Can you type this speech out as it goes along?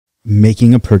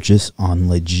Making a purchase on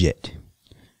Legiit.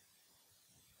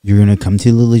 You're going to come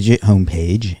to the Legiit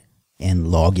homepage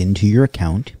and log into your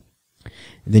account.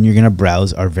 Then you're going to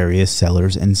browse our various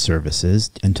sellers and services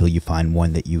until you find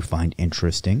one that you find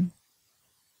interesting.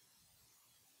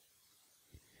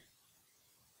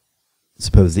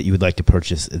 Suppose that you would like to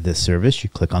purchase this service. You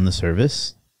click on the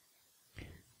service.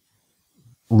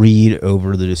 Read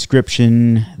over the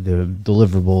description, the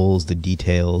deliverables, the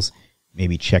details.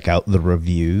 Maybe check out the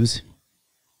reviews.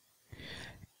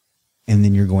 And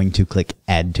then you're going to click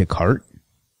Add to Cart.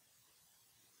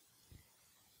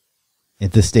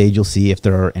 At this stage, you'll see if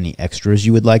there are any extras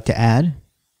you would like to add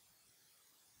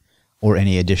or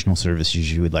any additional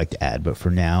services you would like to add. But for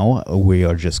now, we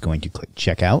are just going to click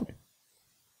Checkout.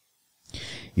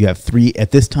 You have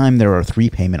at this time, there are 3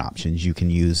 payment options. You can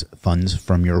use funds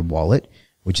from your wallet,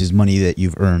 which is money that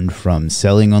you've earned from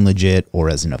selling on Legiit or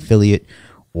as an affiliate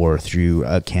or through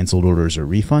canceled orders or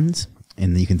refunds.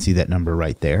 And you can see that number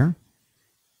right there.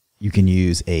 You can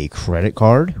use a credit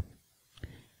card,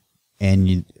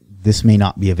 and this may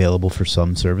not be available for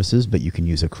some services, but you can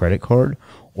use a credit card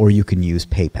or you can use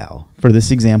PayPal. For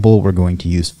this example, we're going to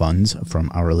use funds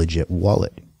from our Legiit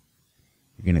wallet.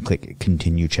 You're going to click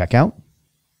Continue Checkout.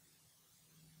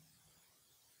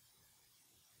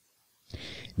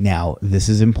 Now, this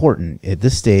is important. At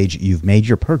this stage, you've made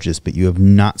your purchase, but you have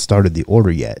not started the order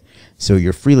yet. So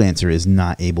your freelancer is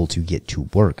not able to get to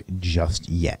work just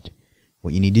yet.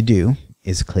 What you need to do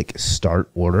is click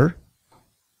Start Order.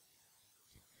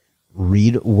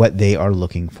 Read what they are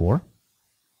looking for,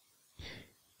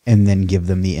 and then give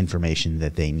them the information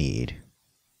that they need.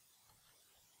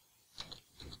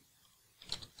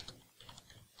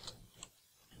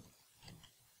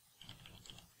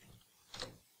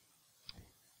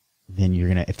 Then you're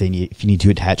gonna, if you need to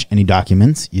attach any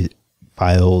documents,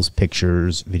 files,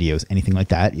 pictures, videos, anything like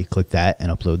that, you click that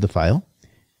and upload the file.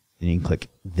 Then you can click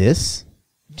this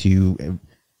to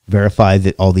verify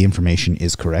that all the information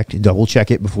is correct. Double check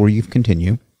it before you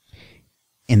continue,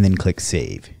 and then click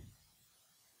Save.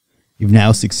 You've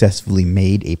now successfully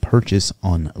made a purchase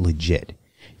on Legiit.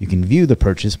 You can view the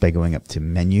purchase by going up to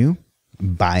Menu,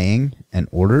 Buying, and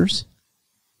Orders.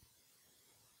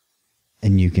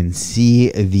 And you can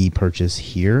see the purchase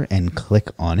here and click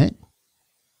on it.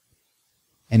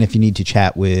 And if you need to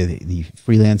chat with the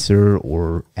freelancer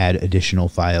or add additional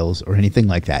files or anything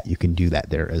like that, you can do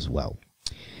that there as well.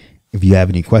 If you have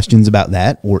any questions about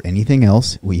that or anything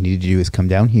else, what you need to do is come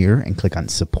down here and click on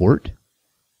Support.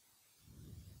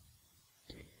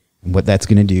 And what that's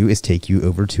going to do is take you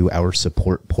over to our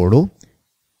support portal,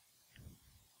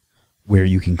 where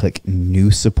you can click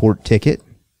New Support Ticket.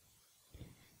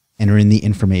 Enter in the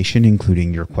information,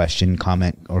 including your question,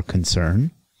 comment, or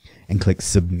concern, and click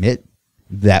Submit.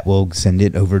 That will send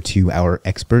it over to our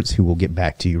experts who will get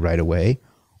back to you right away.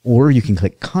 Or you can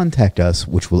click Contact Us,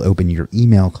 which will open your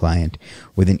email client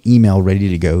with an email ready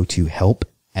to go to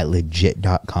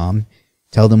help@legiit.com.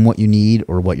 Tell them what you need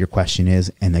or what your question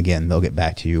is, and again, they'll get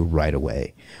back to you right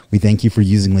away. We thank you for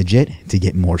using Legiit to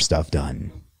get more stuff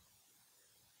done.